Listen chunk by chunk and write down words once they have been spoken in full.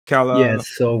Yes.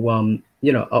 So,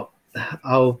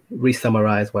 I'll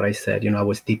re-summarize what I said. I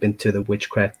was deep into the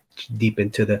witchcraft, deep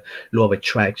into the law of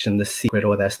attraction, the secret,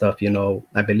 all that stuff.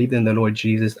 I believed in the Lord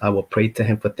Jesus. I will pray to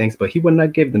him for things, but he would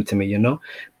not give them to me.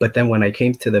 But then when I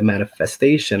came to the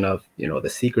manifestation of, the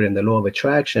secret and the law of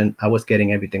attraction, I was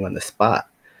getting everything on the spot.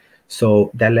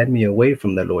 So that led me away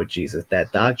from the Lord Jesus,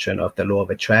 that doctrine of the law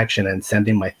of attraction and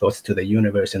sending my thoughts to the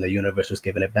universe, and the universe was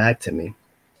giving it back to me.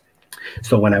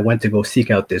 So when I went to go seek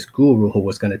out this guru who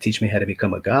was going to teach me how to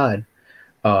become a god,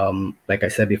 like I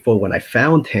said before, when I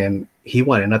found him, he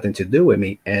wanted nothing to do with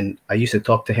me. And I used to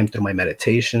talk to him through my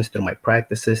meditations, through my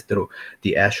practices, through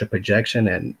the astral projection.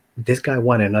 And this guy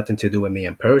wanted nothing to do with me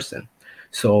in person.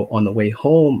 So on the way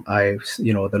home,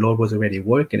 the Lord was already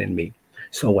working in me.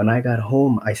 So when I got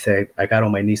home, I got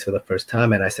on my knees for the first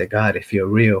time. And I said, God, if you're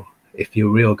real,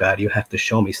 God, you have to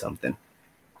show me something.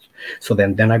 So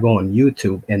then I go on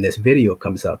YouTube and this video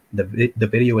comes up. The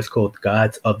video is called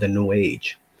Gods of the New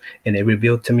Age. And it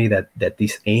revealed to me that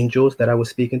these angels that I was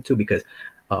speaking to, because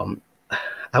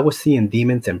I was seeing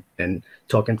demons and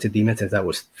talking to demons since I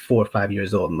was 4 or 5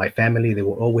 years old. My family, they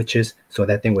were all witches. So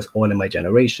that thing was all in my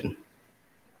generation.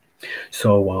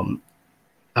 So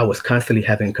I was constantly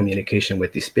having communication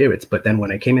with these spirits. But then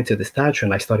when I came into this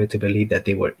doctrine, I started to believe that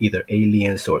they were either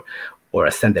aliens or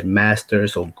ascended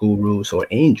masters or gurus or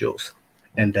angels.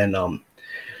 And then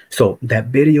so that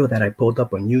video that I pulled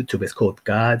up on YouTube is called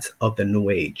Gods of the New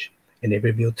Age. And it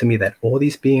revealed to me that all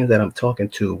these beings that I'm talking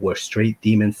to were straight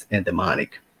demons and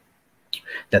demonic.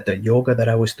 That the yoga that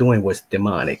I was doing was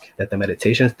demonic. That the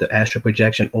meditations, the astral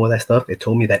projection, all that stuff, it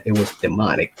told me that it was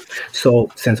demonic. So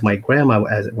since my grandma,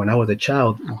 when I was a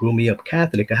child, grew me up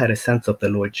Catholic, I had a sense of the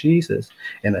Lord Jesus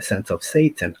and a sense of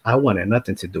Satan. I wanted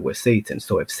nothing to do with Satan.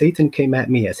 So if Satan came at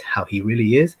me as how he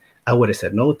really is, I would have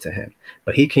said no to him.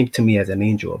 But he came to me as an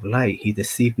angel of light. He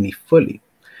deceived me fully.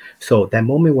 So that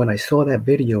moment when I saw that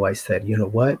video, I said, you know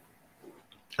what?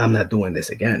 I'm not doing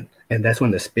this again. And that's when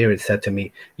the spirit said to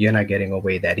me, you're not getting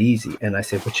away that easy. And I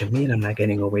said, what you mean I'm not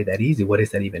getting away that easy? What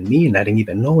does that even mean? I didn't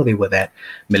even know they were that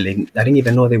malignant. I didn't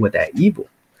even know they were that evil.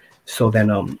 So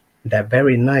then that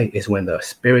very night is when the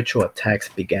spiritual attacks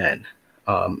began.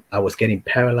 I was getting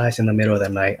paralyzed in the middle of the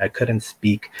night. I couldn't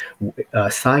speak.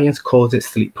 Science calls it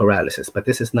sleep paralysis, but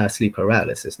this is not sleep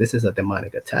paralysis. This is a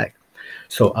demonic attack.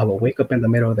 So I will wake up in the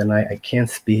middle of the night. I can't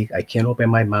speak. I can't open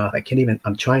my mouth.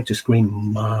 I'm trying to scream,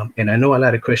 Mom. And I know a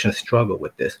lot of Christians struggle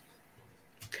with this.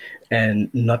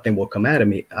 And nothing will come out of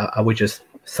me. I would just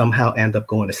somehow end up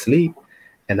going to sleep.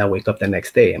 And I wake up the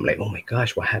next day. I'm like, oh my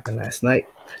gosh, what happened last night?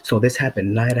 So this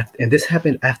happened night after. And this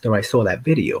happened after I saw that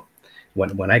video.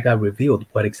 When I got revealed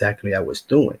what exactly I was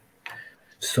doing.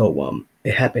 So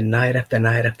it happened night after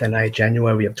night after night,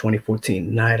 January of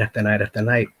 2014, night after night after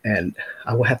night. And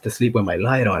I would have to sleep with my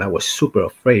light on. I was super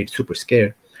afraid, super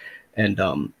scared. And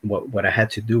what I had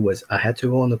to do was I had to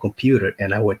go on the computer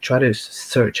and I would try to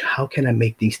search, how can I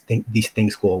make these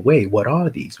things go away? What are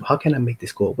these? How can I make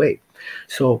this go away?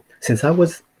 So since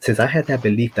I had that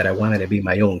belief that I wanted to be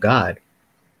my own God,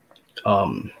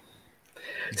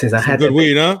 since I had good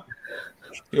weed, huh?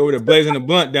 You're over there blazing the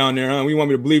blunt down there, huh? You want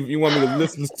me to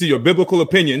listen to your biblical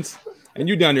opinions, and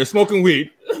you down there smoking weed.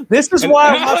 This is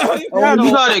why you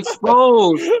got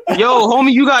exposed. Yo,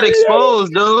 homie, you got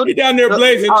exposed, dude. You down there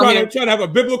blazing, trying to have a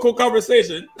biblical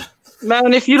conversation.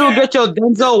 Man, if you don't get your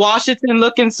Denzel Washington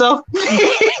looking self.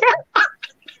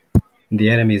 The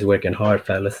enemy's working hard,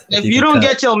 fellas. If you don't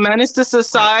get your menace to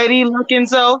society looking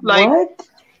self, like what?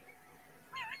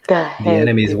 The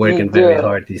enemy's working very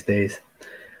hard these days.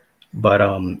 But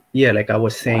yeah, like I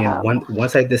was saying,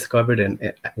 once I discovered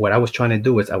and what I was trying to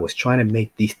do is I was trying to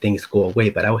make these things go away,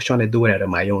 but I was trying to do it out of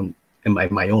my own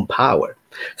my own power.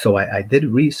 So I did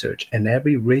research, and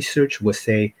every research would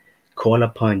say, call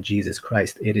upon Jesus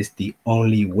Christ. It is the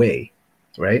only way,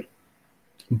 right?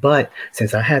 But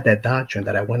since I had that doctrine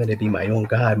that I wanted to be my own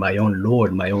God, my own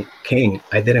Lord, my own King,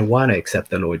 I didn't want to accept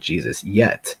the Lord Jesus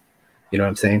yet. You know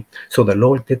what I'm saying? So the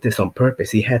Lord did this on purpose.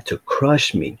 He had to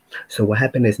crush me. So what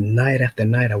happened is night after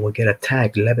night, I would get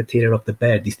attacked, levitated off the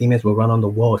bed. These demons would run on the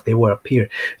walls. They would appear.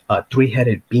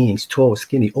 Three-headed beings, tall,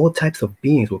 skinny, all types of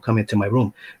beings would come into my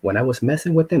room. When I was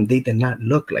messing with them, they did not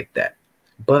look like that.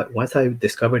 But once I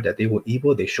discovered that they were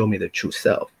evil, they showed me the true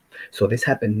self. So this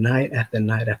happened night after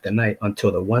night after night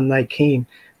until the one night came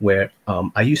where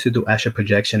I used to do astral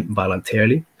projection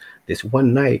voluntarily. This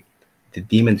one night, the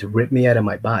demons ripped me out of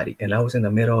my body, and I was in the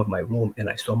middle of my room, and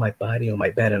I saw my body on my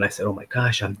bed, and I said, "Oh my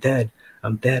gosh, I'm dead!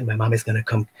 I'm dead! My mom is gonna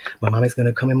come. My mom is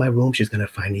gonna come in my room. She's gonna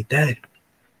find me dead."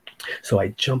 So I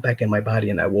jumped back in my body,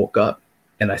 and I woke up,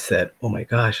 and I said, "Oh my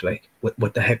gosh! Like,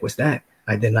 what the heck was that?"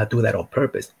 I did not do that on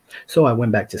purpose. So I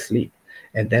went back to sleep.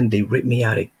 And then they ripped me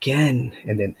out again.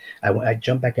 And then I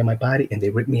jumped back in my body and they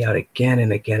ripped me out again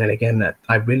and again and again.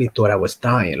 I really thought I was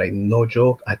dying. Like, no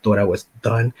joke. I thought I was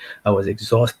done. I was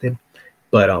exhausted.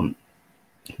 But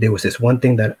there was this one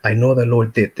thing that I know the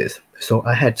Lord did this. So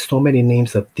I had so many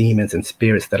names of demons and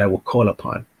spirits that I would call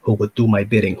upon, who would do my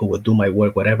bidding, who would do my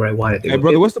work, whatever I wanted. Hey,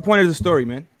 brother, what's the point of the story,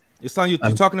 man? It's you're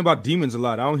talking about demons a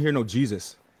lot. I don't hear no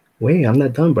Jesus. Wait, I'm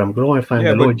not done, bro. I'm glorifying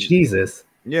the Lord Jesus.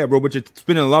 Yeah, bro, but you're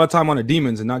spending a lot of time on the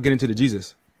demons and not getting to the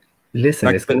Jesus. Listen,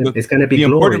 like, it's gonna be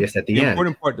glorious at the end.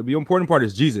 The important part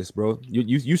is Jesus, bro.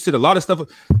 You said a lot of stuff.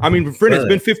 I mean, friend, it's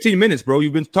been 15 minutes, bro.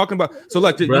 You've been talking about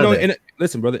like you know.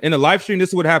 Listen, brother. In a live stream, this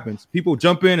is what happens. People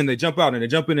jump in and they jump out, and they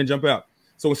jump in and jump out.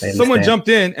 So someone jumped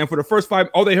in, and for the first 5,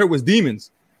 all they heard was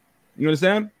demons. You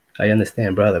understand? I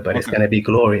understand, brother, but it's gonna be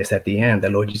glorious at the end.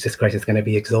 The Lord Jesus Christ is gonna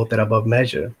be exalted above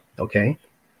measure. Okay.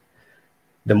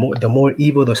 The more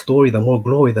evil the story, the more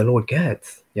glory the Lord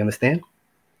gets. You understand?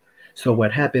 So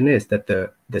what happened is that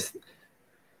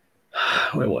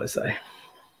where was I?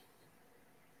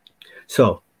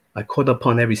 So I called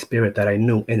upon every spirit that I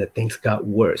knew, and the things got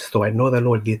worse. So I know the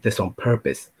Lord did this on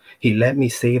purpose. He let me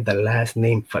save the last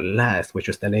name for last, which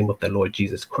was the name of the Lord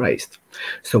Jesus Christ.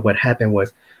 So what happened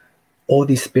was, all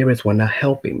these spirits were not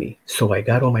helping me. So I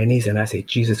got on my knees and I said,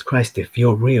 Jesus Christ, if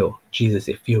you're real, Jesus,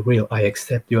 if you're real, I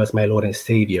accept you as my Lord and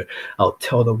Savior. I'll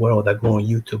tell the world. I go on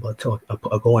YouTube.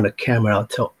 I'll go on a camera. I'll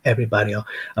tell everybody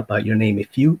about your name.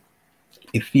 If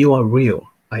you are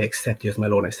real, I accept you as my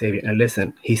Lord and Savior. And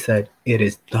listen, he said, it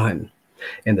is done.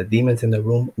 And the demons in the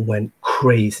room went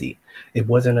crazy. It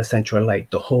wasn't a central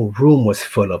light. The whole room was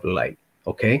full of light.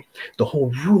 Okay. The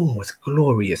whole room was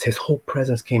glorious. His whole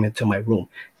presence came into my room.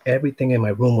 Everything in my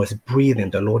room was breathing.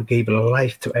 The Lord gave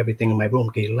life to everything in my room,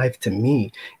 gave life to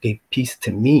me, gave peace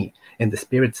to me. And the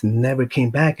spirits never came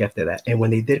back after that. And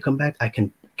when they did come back, I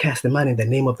can cast them out in the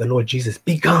name of the Lord Jesus.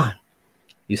 Be gone.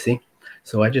 You see?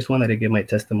 So I just wanted to give my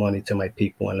testimony to my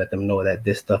people and let them know that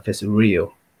this stuff is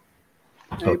real.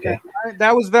 Okay.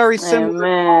 That was very similar.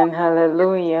 Amen.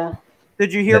 Hallelujah.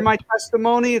 Did you hear my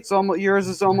testimony? It's almost yours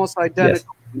is almost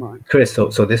identical to mine. Chris, so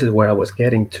this is where I was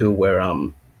getting to, where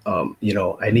you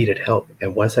know, I needed help.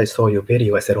 And once I saw your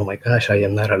video, I said, oh my gosh, I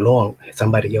am not alone.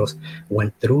 Somebody else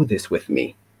went through this with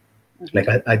me. Like,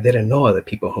 I didn't know other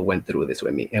people who went through this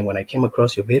with me. And when I came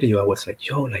across your video, I was like,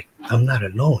 yo, like, I'm not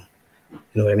alone. You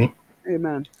know what I mean?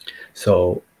 Amen.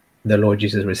 So the Lord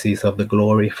Jesus receives of the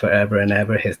glory forever and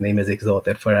ever. His name is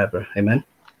exalted forever. Amen.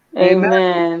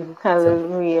 Amen.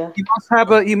 Hallelujah. You must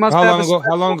have a. You must.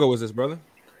 How long ago was this, brother?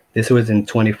 This was in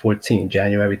 2014,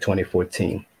 January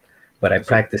 2014. But I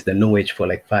practiced the New Age for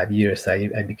like 5 years.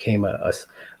 I became a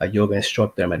yoga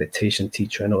instructor, a meditation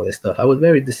teacher, and all this stuff. I was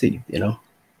very deceived, you know.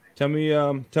 Tell me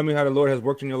how the Lord has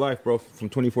worked in your life, bro, from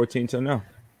 2014 till now.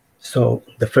 So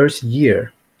the first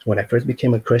year, when I first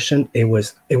became a Christian, it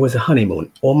was a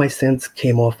honeymoon. All my sins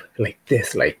came off like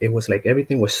this. Like, it was like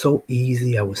everything was so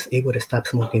easy. I was able to stop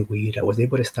smoking weed. I was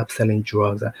able to stop selling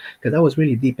drugs because I was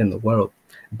really deep in the world.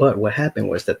 But what happened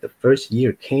was that the first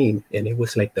year came and it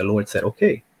was like the Lord said,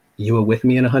 okay, you were with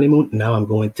me in a honeymoon. Now I'm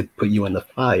going to put you in the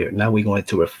fire. Now we're going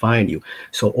to refine you.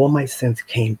 So all my sins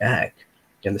came back.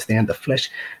 You understand? The flesh,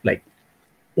 like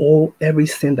every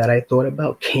sin that I thought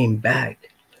about came back.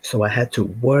 So I had to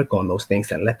work on those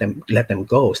things and let them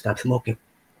go. Stop smoking,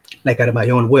 like out of my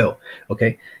own will.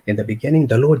 Okay. In the beginning,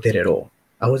 the Lord did it all.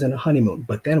 I was in a honeymoon,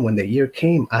 but then when the year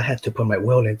came, I had to put my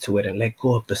will into it and let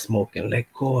go of the smoking,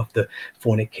 let go of the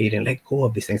fornicating, let go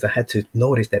of these things. I had to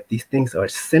notice that these things are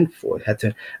sinful.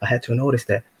 I had to notice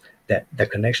that the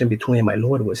connection between my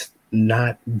Lord was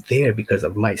not there because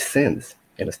of my sins.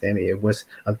 You understand me? It was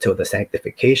until the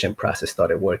sanctification process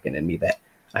started working in me that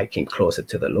I came closer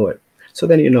to the Lord. So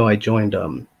then, you know, I joined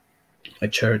a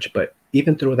church, but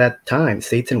even through that time,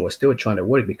 Satan was still trying to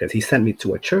work because he sent me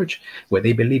to a church where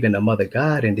they believe in a mother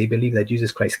God and they believe that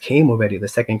Jesus Christ came already, the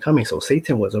second coming. So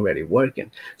Satan was already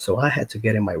working. So I had to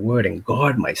get in my word and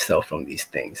guard myself from these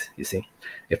things. You see,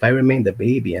 if I remained a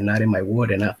baby and not in my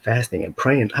word and not fasting and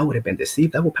praying, I would have been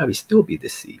deceived. I would probably still be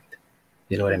deceived.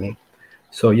 You know what I mean?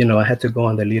 So, you know, I had to go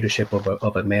on the leadership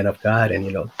of a man of God and,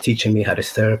 you know, teaching me how to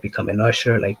serve, become an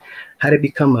usher, like how to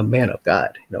become a man of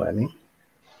God. You know what I mean?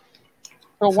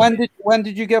 So when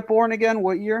did you get born again?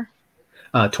 What year?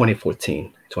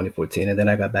 2014. And then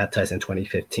I got baptized in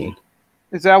 2015.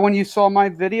 Is that when you saw my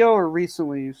video or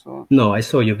recently you saw it? No, I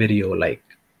saw your video like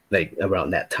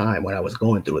around that time when I was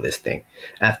going through this thing.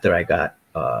 After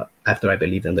I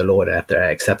believed in the Lord, after I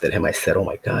accepted him, I said, oh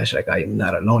my gosh, like I am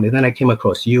not alone. And then I came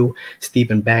across you,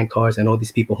 Stephen Bankars, and all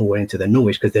these people who were into the New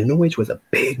Age, because the New Age was a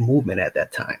big movement at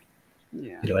that time.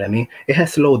 Yeah. You know what I mean? It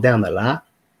has slowed down a lot,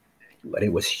 but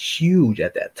it was huge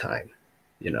at that time.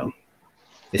 You know,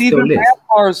 it Even still is.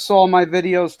 vampires saw my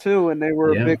videos too, and they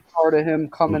were a big part of him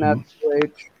coming at the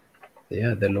age.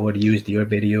 Yeah, the Lord used your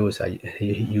videos.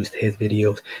 He used his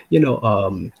videos. You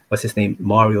know, what's his name?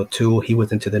 Mario too. He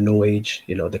was into the New Age.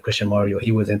 You know, the Christian Mario.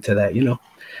 He was into that. You know,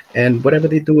 and whatever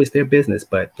they do is their business.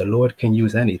 But the Lord can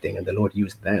use anything, and the Lord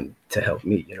used them to help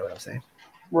me. You know what I'm saying?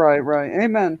 Right.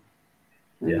 Amen.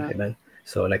 Yeah, amen.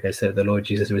 So, like I said, the Lord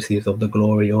Jesus receives all the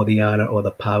glory, all the honor, all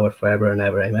the power forever and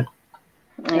ever. Amen.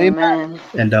 Amen.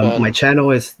 And my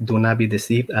channel is Do Not Be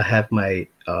Deceived. I have my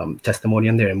testimony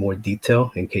in there in more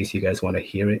detail in case you guys want to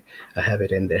hear it. I have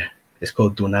it in there. It's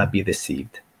called Do Not Be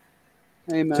Deceived.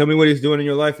 Amen. Tell me what he's doing in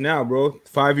your life now, bro.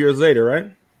 5 years later,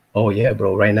 right? Oh yeah,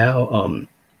 bro. Right now,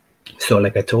 so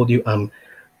like I told you,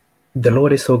 the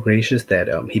Lord is so gracious that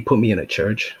he put me in a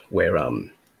church where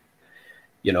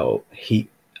you know,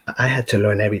 I had to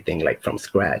learn everything like from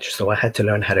scratch. So I had to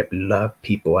learn how to love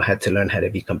people. I had to learn how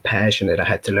to be compassionate. I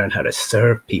had to learn how to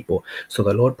serve people. So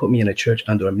the Lord put me in a church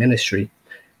under a ministry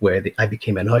where I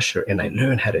became an usher, and I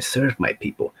learned how to serve my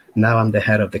people. Now I'm the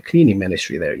head of the cleaning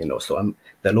ministry there, you know. So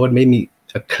the Lord made me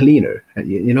a cleaner.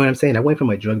 You know what I'm saying? I went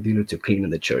from a drug dealer to cleaning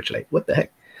the church. Like, what the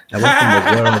heck? I went from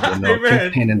the world, you know,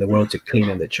 kingpin in the world to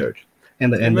cleaning the church.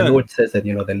 And the Lord says that,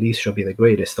 you know, the least shall be the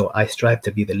greatest. So I strive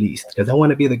to be the least because I want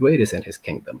to be the greatest in his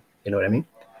kingdom. You know what I mean?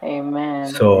 Amen.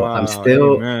 So I'm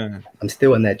still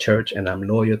in that church, and I'm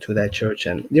loyal to that church.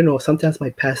 And, you know, sometimes my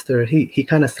pastor, he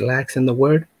kind of slacks in the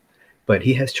word, but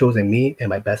he has chosen me and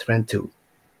my best friend to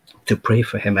pray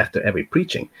for him after every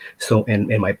preaching. So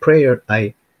in my prayer,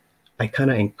 I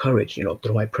kind of encourage, you know,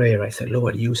 through my prayer, I said,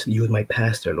 Lord, use my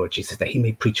pastor, Lord Jesus, that he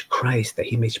may preach Christ, that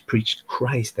he may preach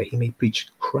Christ, that he may preach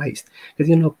Christ. Because,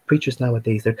 you know, preachers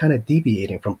nowadays, they're kind of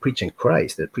deviating from preaching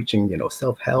Christ. They're preaching, you know,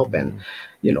 self-help and,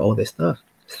 you know, all this stuff.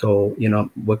 So, you know,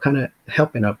 we're kind of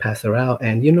helping our pastor out.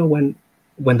 And, you know, when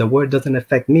the word doesn't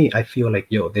affect me, I feel like,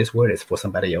 yo, this word is for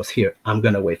somebody else here. I'm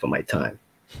going to wait for my time.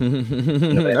 You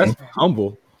know That's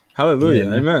humble. Hallelujah.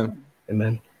 Yeah, amen.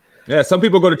 Amen. Yeah, some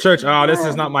people go to church. Oh, this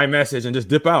is not my message, and just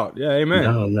dip out. Yeah, amen.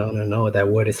 No. That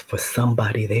word is for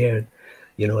somebody there.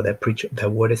 You know,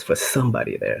 that word is for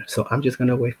somebody there. So I'm just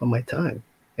gonna wait for my time,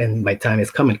 and my time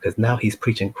is coming because now he's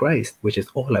preaching Christ, which is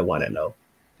all I want to know.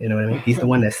 You know what I mean? He's the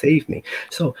one that saved me.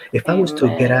 So if I was to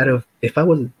get out of, if I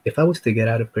was to get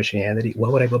out of Christianity,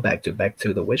 what would I go back to? Back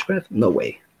to the witchcraft? No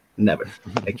way, never.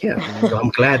 I can't. So I'm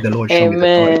glad the Lord showed me the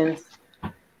darkness.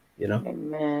 You know.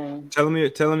 Amen. Tell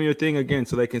them your thing again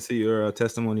so they can see your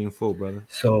testimony in full, brother.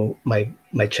 So my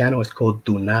channel is called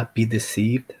Do Not Be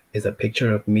Deceived. It's a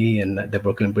picture of me and the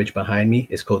Brooklyn Bridge behind me.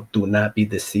 It's called Do Not Be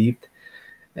Deceived.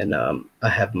 And I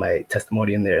have my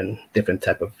testimony in there and different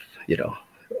type of, you know,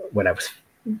 when I was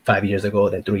 5 years ago,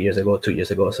 then 3 years ago, 2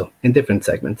 years ago. So in different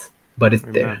segments, but it's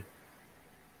there.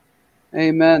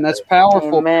 Amen. That's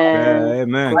powerful. Amen. Yeah,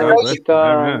 amen. God bless you.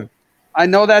 Amen. I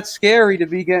know that's scary to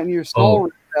be getting your soul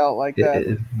ripped out like that.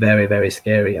 It's very, very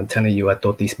scary. I'm telling you, I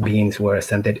thought these beings were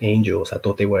ascended angels. I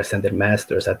thought they were ascended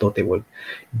masters. I thought they were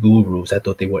gurus. I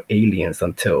thought they were aliens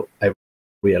until I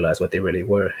realized what they really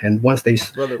were. And once they,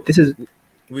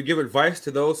 we give advice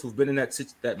to those who've been in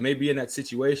that may be in that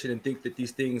situation and think that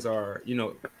these things are, you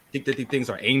know, think that these things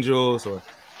are angels or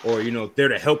you know, there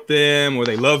to help them or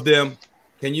they love them.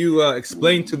 Can you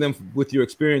explain to them with your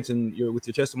experience and with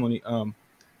your testimony,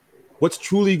 what's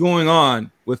truly going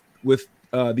on with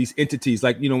these entities?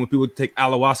 Like, you know, when people take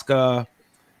ayahuasca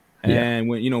and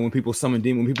when people summon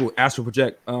demons, when people astral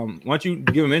project, why don't you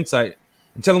give them insight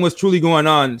and tell them what's truly going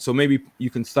on, so maybe you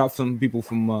can stop some people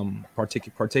from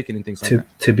partaking in things like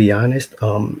that. To be honest,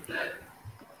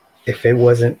 if it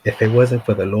wasn't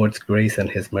for the Lord's grace and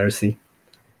his mercy,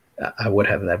 I would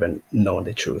have never known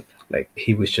the truth. Like,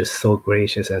 he was just so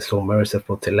gracious and so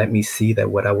merciful to let me see that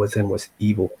what I was in was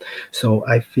evil. So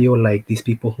I feel like these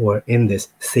people who are in this,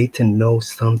 Satan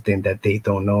knows something that they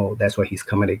don't know. That's why he's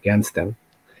coming against them.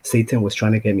 Satan was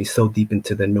trying to get me so deep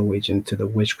into the New Age, into the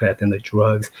witchcraft and the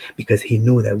drugs, because he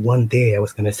knew that one day I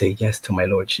was going to say yes to my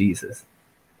Lord Jesus.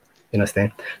 You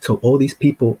understand? So all these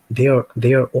people, they are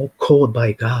all called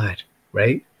by God,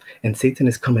 right? And Satan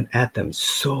is coming at them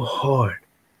so hard.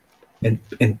 And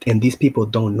these people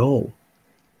don't know.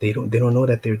 They don't know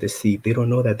that they're deceived. They don't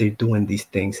know that they're doing these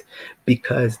things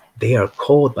because they are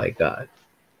called by God.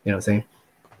 You know what I'm saying?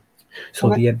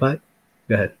 So the advice,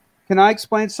 go ahead. Can I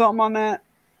explain something on that?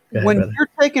 Ahead, when brother. you're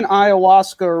taking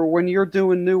ayahuasca or when you're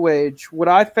doing New Age, what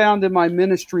I found in my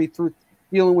ministry through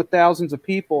dealing with thousands of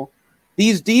people,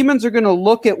 these demons are going to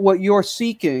look at what you're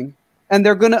seeking and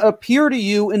they're going to appear to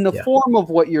you in the form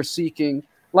of what you're seeking.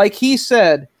 Like he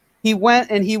said, he went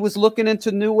and he was looking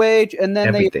into New Age, and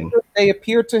then they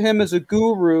appeared to him as a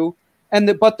guru,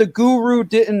 but the guru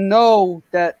didn't know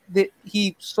that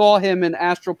he saw him in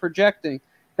astral projecting.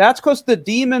 That's because the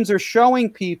demons are showing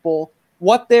people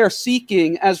what they're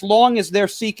seeking. As long as they're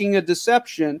seeking a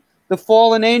deception, the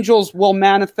fallen angels will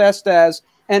manifest as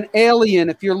an alien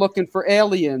if you're looking for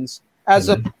aliens, as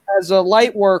a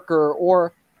light worker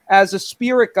or as a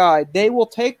spirit guide. They will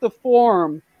take the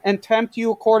form and tempt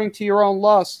you according to your own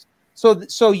lust.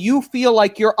 So you feel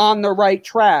like you're on the right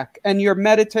track and your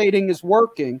meditating is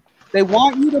working. They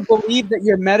want you to believe that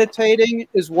your meditating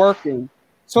is working.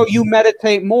 So you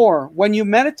meditate more. When you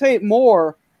meditate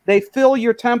more, they fill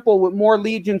your temple with more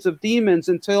legions of demons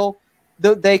until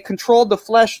they control the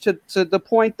flesh to the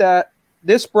point that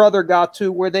this brother got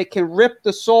to, where they can rip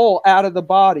the soul out of the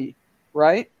body,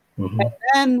 right? Mm-hmm. And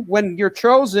then when you're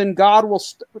chosen, God will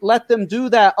let them do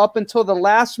that up until the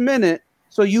last minute.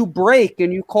 So you break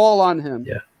and you call on him.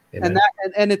 Yeah. Amen.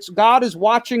 And it's God is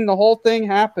watching the whole thing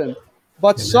happen.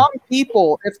 But Amen. Some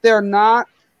people, if they're not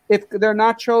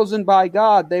chosen by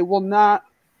God, they will not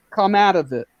come out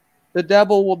of it. The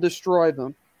devil will destroy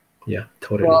them. Yeah,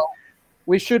 totally. So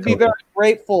we should be very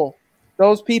grateful.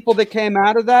 Those people that came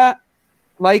out of that,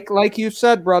 like you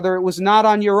said, brother, it was not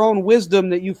on your own wisdom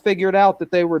that you figured out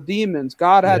that they were demons.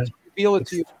 God had to reveal it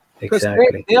to you. Because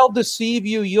they'll deceive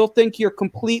you. You'll think you're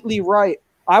completely right.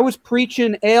 I was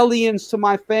preaching aliens to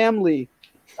my family.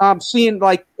 Seeing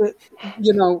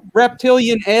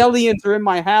reptilian aliens are in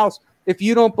my house. If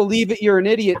you don't believe it, you're an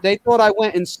idiot. They thought I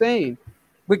went insane.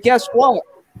 But guess what?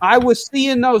 I was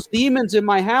seeing those demons in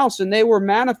my house, and they were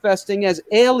manifesting as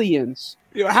aliens.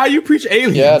 How you preach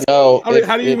aliens? Yeah, no.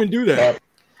 How do you even do that?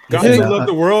 God so loved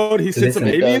the world. He sent some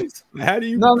aliens. How do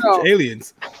you preach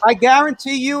aliens? I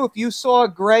guarantee you, if you saw a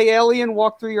gray alien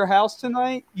walk through your house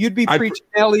tonight, you'd be preaching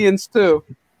aliens too.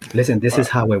 Listen, this is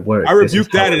how it works. I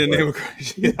rebuke that in the name of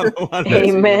Christ.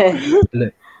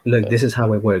 Amen. Look, this is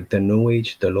how it works. The New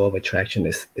Age, the law of attraction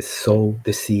is so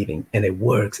deceiving, and it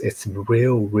works. It's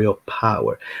real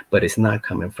power, but it's not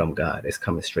coming from God. It's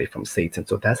coming straight from Satan.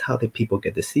 So that's how the people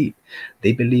get deceived.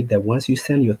 They believe that once you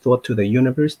send your thought to the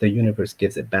universe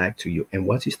gives it back to you. And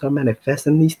once you start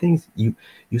manifesting these things,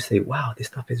 you say, wow, this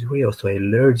stuff is real. So it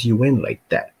lures you in like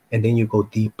that. And then you go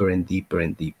deeper and deeper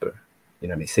and deeper. You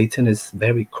know what I mean? Satan is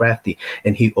very crafty,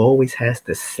 and he always has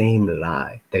the same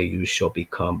lie that you shall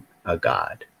become a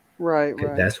god. Right.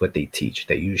 That's what they teach,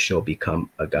 that you shall become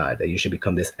a god, that you should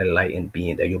become this enlightened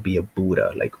being, that you'll be a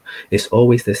Buddha. Like, it's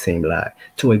always the same lie,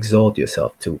 to exalt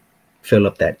yourself, to fill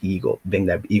up that ego, bring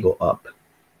that ego up.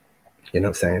 You know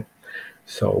what I'm saying?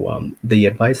 So the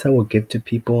advice I will give to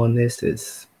people on this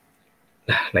is,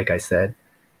 like I said,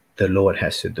 the Lord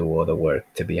has to do all the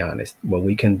work, to be honest. What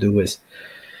we can do is,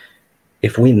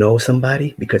 if we know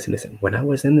somebody, because listen, when I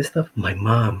was in this stuff, my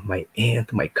mom, my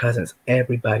aunt, my cousins,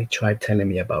 everybody tried telling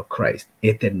me about Christ.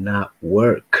 It did not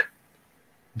work.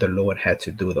 The Lord had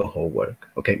to do the whole work.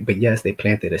 Okay. But yes, they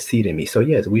planted a seed in me. So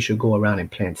yes, we should go around and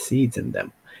plant seeds in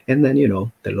them. And then,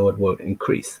 the Lord will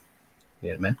increase.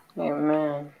 Yeah, amen.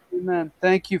 Amen. Amen.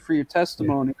 Thank you for your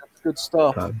testimony. Yeah. That's good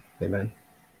stuff. Amen.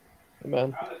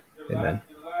 Amen. Amen.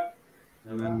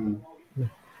 Amen.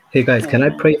 Hey guys, can I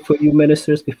pray for you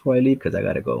ministers before I leave? Because I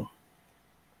gotta go.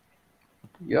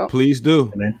 Yeah. Please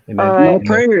do. Amen. More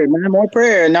prayer, man. More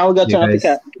prayer. Now we got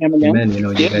to Amen.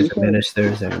 You guys are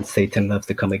ministers, and Satan loves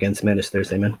to come against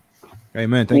ministers. Amen.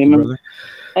 Amen. Thank you, brother.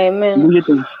 Amen.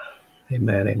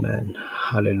 Amen.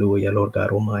 Hallelujah, Lord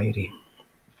God Almighty.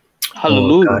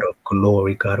 Hallelujah. God of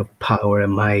glory, God of power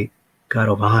and might, God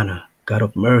of honor, God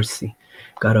of mercy,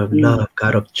 God of love,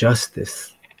 God of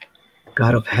justice,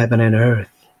 God of heaven and earth.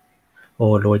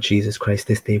 Oh, Lord Jesus Christ,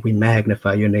 this day we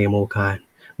magnify your name, oh God.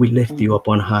 We lift you up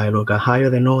on high, Lord God,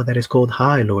 higher than all that is called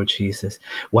high, Lord Jesus.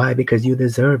 Why? Because you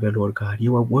deserve it, Lord God.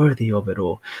 You are worthy of it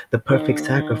all. The perfect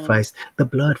sacrifice, the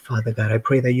blood, Father God. I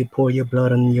pray that you pour your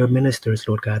blood on your ministers,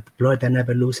 Lord God. The blood that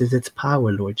never loses its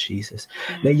power, Lord Jesus.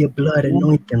 Let your blood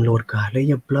anoint them, Lord God. Let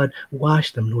your blood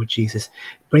wash them, Lord Jesus.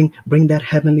 Bring that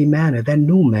heavenly manna, that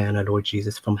new manna, Lord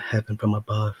Jesus, from heaven, from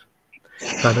above.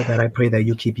 Father God, I pray that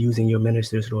you keep using your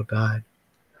ministers, Lord God.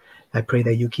 I pray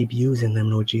that you keep using them,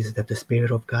 Lord Jesus, that the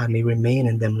Spirit of God may remain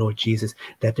in them, Lord Jesus,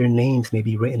 that their names may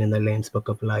be written in the Lamb's Book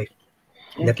of Life,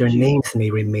 that their names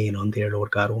may remain on there,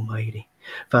 Lord God Almighty.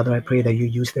 Father, I pray that you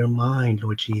use their mind,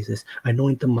 Lord Jesus.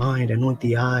 Anoint the mind, anoint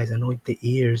the eyes, anoint the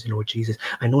ears, Lord Jesus.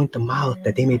 Anoint the mouth,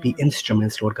 that they may be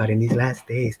instruments, Lord God, in these last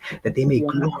days, that they may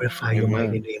glorify your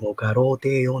mighty name, oh God, all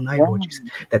day, all night, Lord Jesus.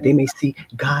 That they may see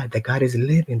God, that God is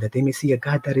living, that they may see a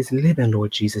God that is living,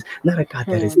 Lord Jesus. Not a God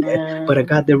that is dead, but a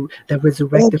God that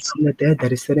resurrected from the dead,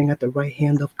 that is sitting at the right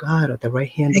hand of God, at the right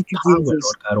hand of power,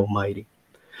 Lord God Almighty.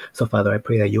 So, Father, I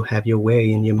pray that you have your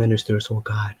way in your ministers, oh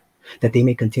God, that they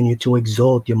may continue to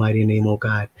exalt your mighty name, oh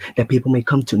God, that people may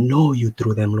come to know you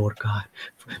through them, Lord God.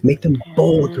 Make them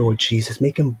bold, Lord Jesus.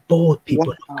 Make them bold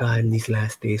people, oh God, in these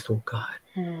last days, oh God.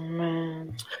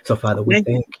 Amen. So, Father, we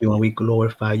thank you and we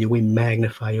glorify you. We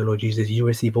magnify you, Lord Jesus. You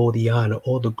receive all the honor,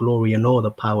 all the glory, and all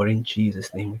the power in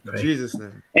Jesus' name we pray. In Jesus'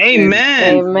 name. Amen.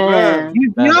 Amen.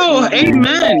 Yo,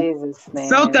 amen. In Jesus' name.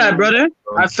 Felt that, brother.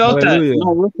 I felt Hallelujah. that.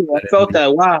 No, listen, I felt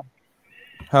that. Wow.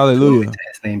 Hallelujah. Glory to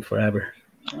his name forever.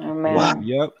 Amen. Wow.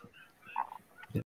 Yep.